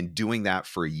doing that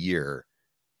for a year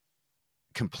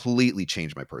completely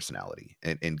changed my personality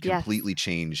and Yes. completely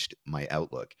changed my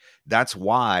outlook. That's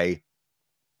why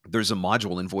there's a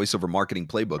module in Voiceover Marketing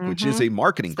Playbook, which is Mm-hmm. a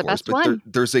marketing It's the course, best but one.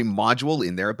 there's a module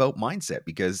in there about mindset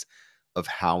because of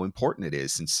how important it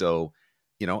is. And so,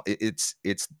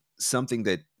 it's something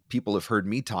that people have heard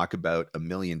me talk about a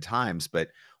million times, but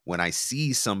when I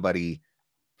see somebody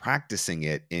practicing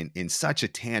it in such a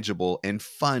tangible and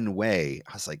fun way,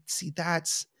 I was like, see,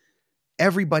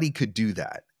 everybody could do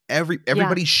that. Yeah.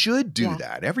 Everybody should do Yeah.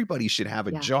 that. Everybody should have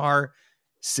a Yeah. jar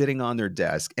sitting on their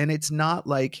desk. And it's not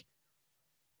like,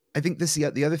 I think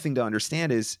the other thing to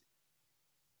understand is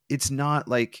it's not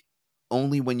like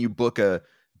only when you book a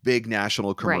big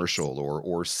national Right. commercial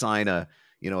or sign a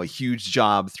huge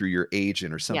job through your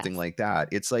agent or something Yes. like that.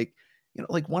 It's like,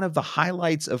 like one of the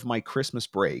highlights of my Christmas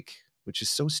break, which is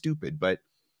so stupid, but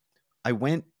I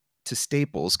went to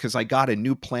Staples because I got a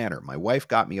new planner. My wife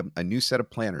got me a new set of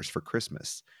planners for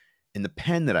Christmas. And the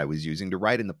pen that I was using to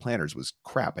write in the planners was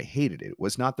crap. I hated it. It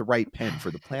was not the right pen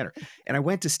for the planner. And I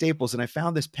went to Staples and I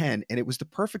found this pen, and it was the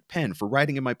perfect pen for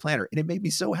writing in my planner. And it made me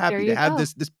so There happy to you have go.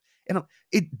 this. And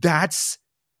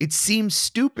it seems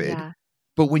stupid, Yeah.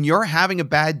 but when you're having a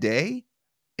bad day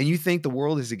and you think the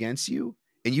world is against you,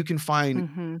 and you can find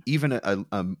Mm-hmm. even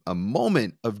a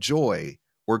moment of joy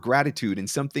or gratitude in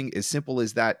something as simple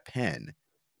as that pen,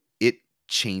 it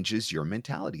changes your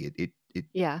mentality. It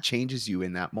Yeah. changes you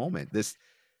in that moment. This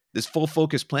full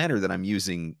focus planner that I'm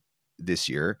using this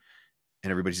year, and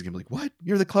everybody's gonna be like, "What?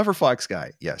 You're the Clever Fox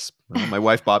guy." Yes. Well, my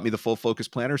wife bought me the full focus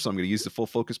planner, so I'm gonna use the full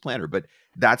focus planner. But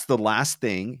that's the last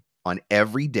thing on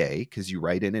every day, because you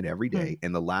write in it every day.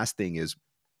 And the last thing is,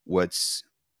 what's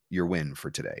your win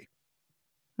for today?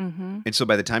 Mm-hmm. And so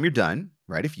by the time you're done,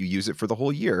 right, if you use it for the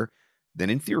whole year, then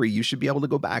in theory, you should be able to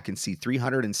go back and see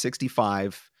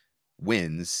 365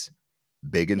 wins,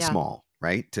 big and Yeah. small,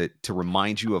 right? To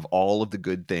remind you of all of the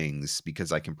good things,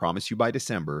 because I can promise you by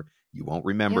December, you won't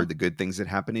remember Yeah. the good things that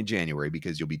happened in January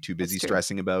because you'll be too That's busy true.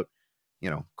 stressing about,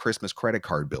 Christmas credit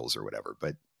card bills or whatever.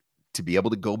 But to be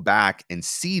able to go back and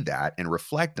see that and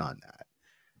reflect on that,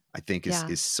 I think Yeah.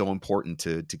 is so important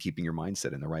to keeping your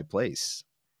mindset in the right place.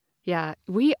 Yeah.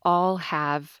 We all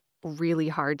have really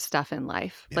hard stuff in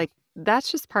life. Yeah. Like,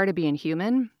 that's just part of being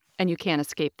human, and you can't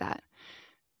escape that.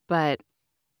 But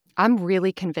I'm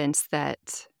really convinced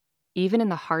that even in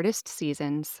the hardest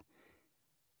seasons,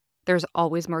 there's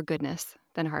always more goodness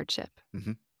than hardship.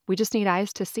 Mhm. We just need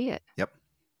eyes to see it. Yep.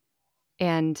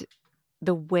 And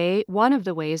one of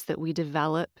the ways that we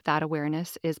develop that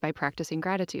awareness is by practicing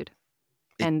gratitude.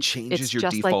 It And it's changes your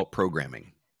just like, default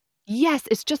programming. yes,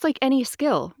 it's just like any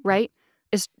skill, right?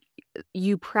 It's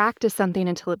you practice something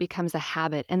until it becomes a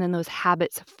habit, and then those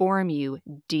habits form you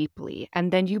deeply,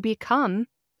 and then you become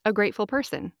a grateful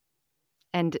person.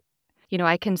 And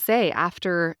I can say,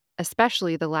 after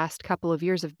especially the last couple of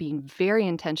years of being very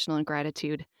intentional in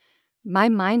gratitude, my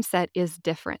mindset is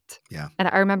different. Yeah. And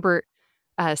I remember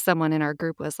someone in our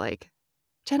group was like,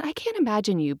 "Jen, I can't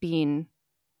imagine you being,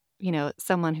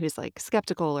 someone who's like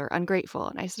skeptical or ungrateful."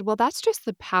 And I said, "Well, that's just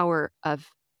the power of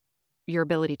your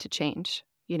ability to change.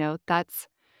 That's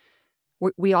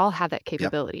we all have that Yep.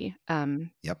 capability."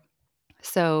 Yep.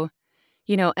 So,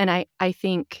 and I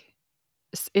think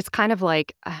it's kind of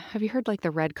like, have you heard like the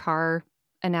red car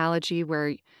analogy,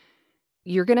 where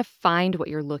you're going to find what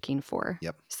you're looking for?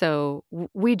 Yep. So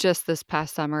we just this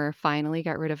past summer finally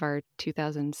got rid of our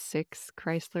 2006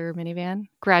 Chrysler minivan.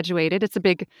 Graduated. It's a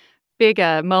big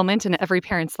moment in every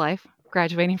parent's life,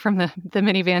 graduating from the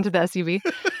minivan to the SUV.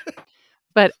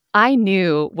 But I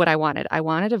knew what I wanted. I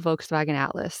wanted a Volkswagen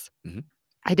Atlas. Mhm.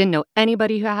 I didn't know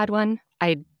anybody who had one.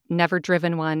 I'd never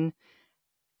driven one.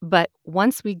 But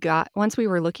once we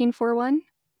were looking for one,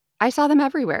 I saw them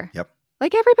everywhere. Yep.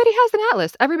 Like, everybody has an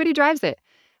Atlas. Everybody drives it.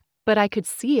 But I could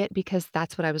see it because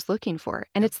that's what I was looking for.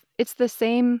 And Yep. it's the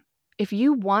same. If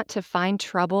you want to find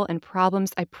trouble and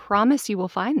problems, I promise you will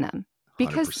find them,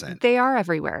 because 100%. they are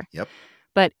everywhere. Yep.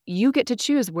 But you get to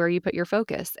choose where you put your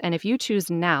focus. And if you choose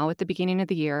now at the beginning of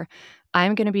the year,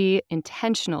 I'm going to be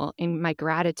intentional in my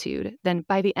gratitude, then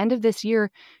by the end of this year,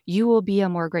 you will be a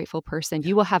more grateful person. Yeah.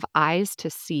 You will have eyes to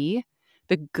see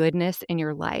the goodness in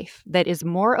your life that is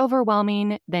more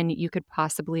overwhelming than you could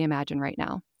possibly imagine right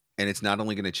now. And it's not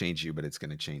only going to change you, but it's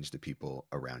going to change the people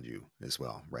around you as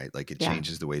well, right? Like, it Yeah.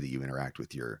 changes the way that you interact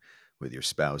with your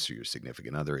spouse or your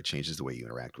significant other. It changes the way you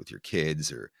interact with your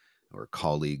kids or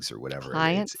colleagues or whatever.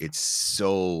 Clients.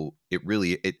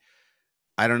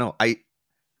 I don't know.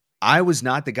 I was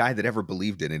not the guy that ever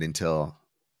believed in it until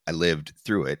I lived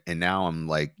through it, and now I'm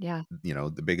like, Yeah.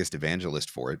 the biggest evangelist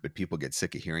for it, but people get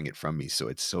sick of hearing it from me. So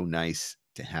it's so nice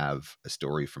to have a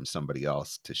story from somebody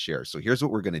else to share. So here's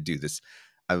what we're going to do.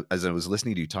 As I was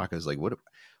listening to you talk, I was like,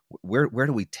 where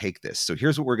do we take this? So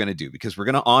here's what we're going to do, because we're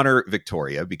going to honor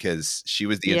Victoria because she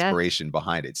was the Yes. inspiration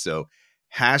behind it. So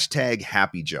hashtag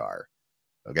happy jar.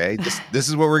 Okay. This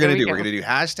is what we're There going to we do. We're go. going to do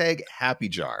hashtag happy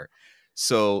jar.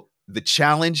 So the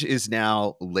challenge is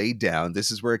now laid down.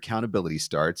 This is where accountability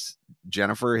starts.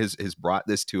 Jennifer has brought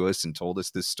this to us and told us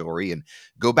this story. And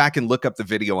go back and look up the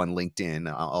video on LinkedIn.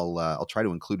 I'll try to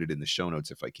include it in the show notes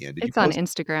if I can. Did you It's on post?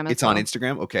 Instagram as It's on well.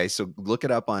 Instagram. Okay, so look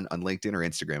it up on LinkedIn or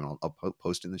Instagram. And I'll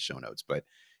post in the show notes. But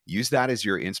use that as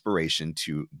your inspiration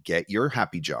to get your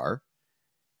happy jar.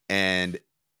 And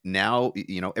now,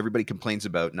 everybody complains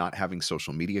about not having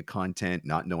social media content,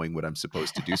 not knowing what I'm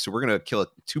supposed to do. So we're going to kill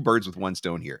two birds with one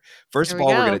stone here. First There of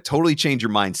we all, we're going go. to totally change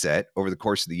your mindset over the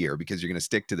course of the year, because you're going to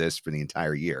stick to this for the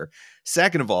entire year.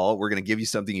 Second of all, we're going to give you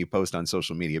something you post on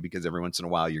social media, because every once in a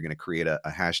while you're going to create a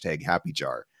hashtag happy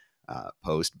jar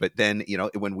post. But then,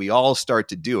 when we all start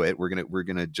to do it, we're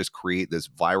going to just create this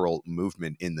viral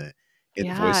movement in the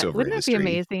Yeah. voiceover Wouldn't that be industry.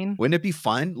 amazing? Wouldn't it be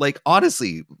fun? Like,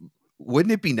 honestly,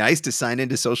 wouldn't it be nice to sign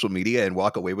into social media and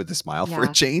walk away with a smile for a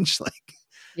Yeah. change? Like,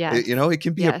 Yes. it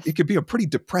can be Yes. it can be a pretty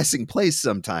depressing place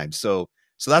sometimes. So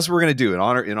that's what we're going to do in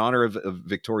honor of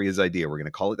Victoria's idea. We're going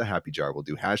to call it the happy jar. We'll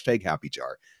do hashtag happy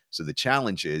jar. So the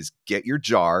challenge is get your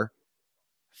jar,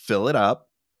 fill it up,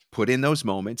 put in those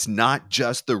moments, not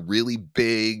just the really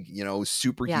big,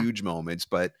 super Yeah. huge moments,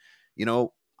 but,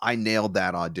 I nailed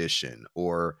that audition,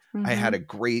 or I had Mhm. a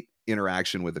great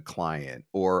interaction with a client,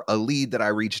 or a lead that I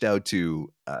reached out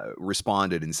to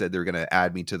responded and said they're going to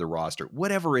add me to the roster,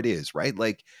 whatever it is, right?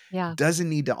 Like, Yeah. doesn't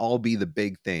need to all be the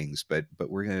big things, but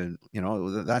we're going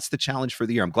to, that's the challenge for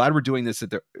the year. I'm glad we're doing this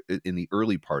in the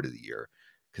early part of the year,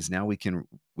 because now we can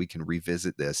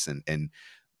revisit this, and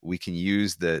we can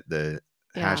use the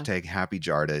Yeah. hashtag happy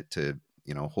jar to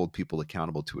hold people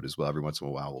accountable to it as well. Every once in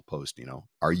a while we'll post,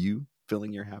 are you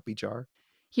filling your happy jar?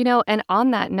 And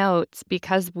on that note,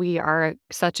 because we are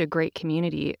such a great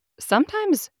community,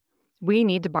 sometimes we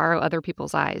need to borrow other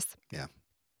people's eyes. Yeah.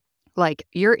 Like,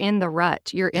 you're in the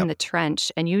rut, you're in Yep. the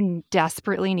trench, and you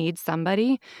desperately need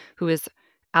somebody who is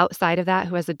outside of that,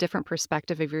 who has a different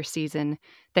perspective of your season,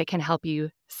 that can help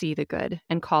you see the good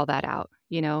and call that out.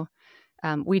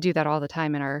 We do that all the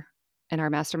time in our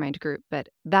mastermind group, but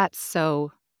that's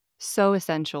so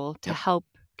essential to Yep. help,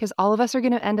 because all of us are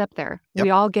going to end up there. Yep. We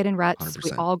all get in ruts.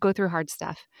 We 100%. all go through hard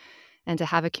stuff. And to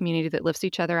have a community that lifts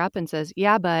each other up and says,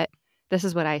 yeah, but this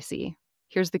is what I see.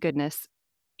 Here's the goodness,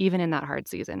 even in that hard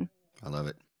season. I love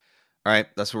it. All right,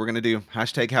 that's what we're going to do.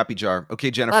 Hashtag happy jar.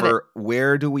 Okay, Jennifer,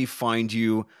 where do we find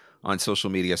you on social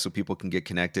media so people can get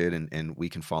connected and we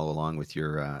can follow along with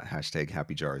your hashtag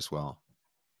happy jar as well?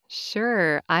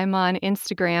 Sure. I'm on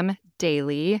Instagram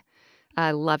daily.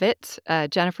 I love it.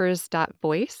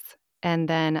 Jennifer's.voice. And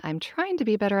then I'm trying to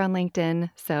be better on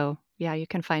LinkedIn. So yeah, you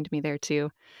can find me there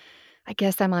too. I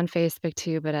guess I'm on Facebook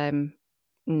too, but I'm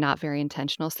not very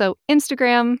intentional. So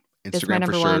Instagram is my Instagram for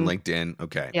number sure, one. LinkedIn.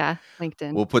 Okay. Yeah,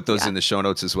 LinkedIn. We'll put those Yeah. in the show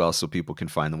notes as well so people can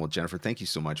find them. Well, Jennifer, thank you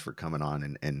so much for coming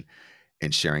on and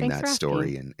sharing Thanks that for asking.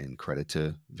 story, and credit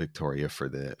to Victoria for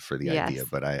the idea. Yes.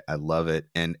 But I love it.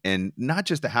 And not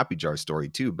just the happy jar story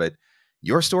too, but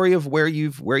your story of where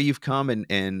you've come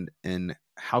and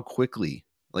how quickly,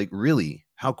 like really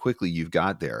how quickly you've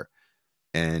got there.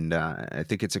 And I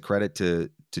think it's a credit to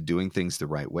doing things the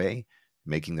right way,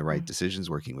 making the right Mm. decisions,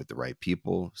 working with the right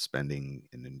people, spending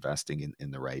and investing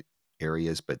in the right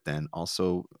areas. But then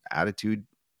also attitude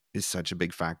is such a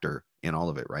big factor in all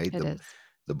of it, right? It is.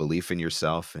 The belief in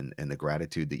yourself and the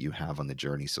gratitude that you have on the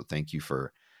journey. So thank you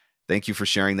for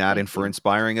sharing that Thank and for you.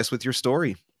 inspiring us with your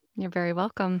story. You're very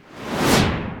welcome.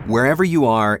 Wherever you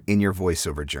are in your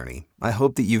voiceover journey, I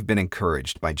hope that you've been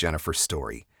encouraged by Jennifer's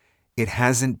story. It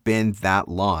hasn't been that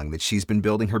long that she's been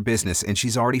building her business, and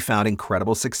she's already found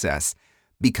incredible success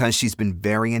because she's been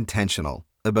very intentional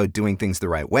about doing things the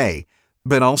right way,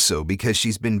 but also because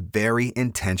she's been very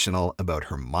intentional about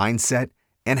her mindset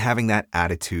and having that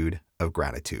attitude of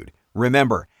gratitude.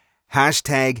 Remember,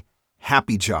 hashtag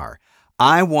happy jar.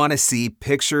 I want to see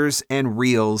pictures and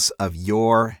reels of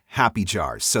your happy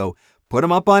jars. So put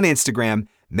them up on Instagram.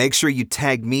 Make sure you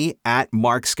tag me at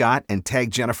Mark Scott and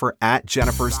tag Jennifer at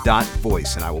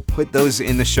Jennifer's.voice, and I will put those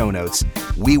in the show notes.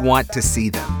 We want to see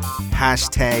them.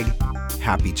 Hashtag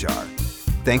happy jar.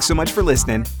 Thanks so much for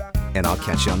listening, and I'll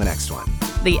catch you on the next one.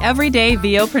 The Everyday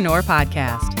VOpreneur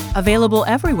Podcast. Available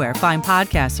everywhere fine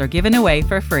podcasts are given away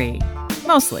for free.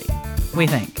 Mostly, we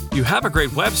think. You have a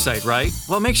great website, right?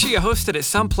 Well, make sure you host it at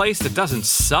some place that doesn't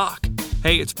suck.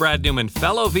 Hey, it's Brad Newman,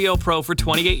 fellow VO Pro for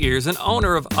 28 years and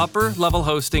owner of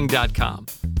UpperLevelHosting.com.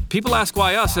 People ask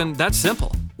why us, and that's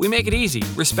simple. We make it easy,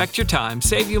 respect your time,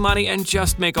 save you money, and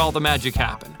just make all the magic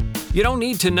happen. You don't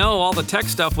need to know all the tech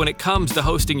stuff when it comes to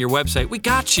hosting your website. We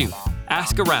got you.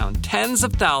 Ask around. Tens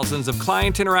of thousands of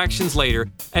client interactions later,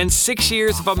 and 6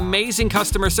 years of amazing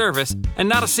customer service, and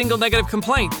not a single negative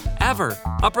complaint, ever.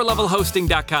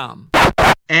 UpperLevelHosting.com.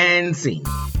 And scene.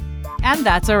 And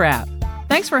that's a wrap.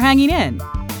 Thanks for hanging in.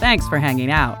 Thanks for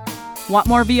hanging out. Want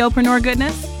more VOpreneur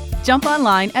goodness? Jump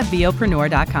online at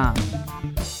VOpreneur.com.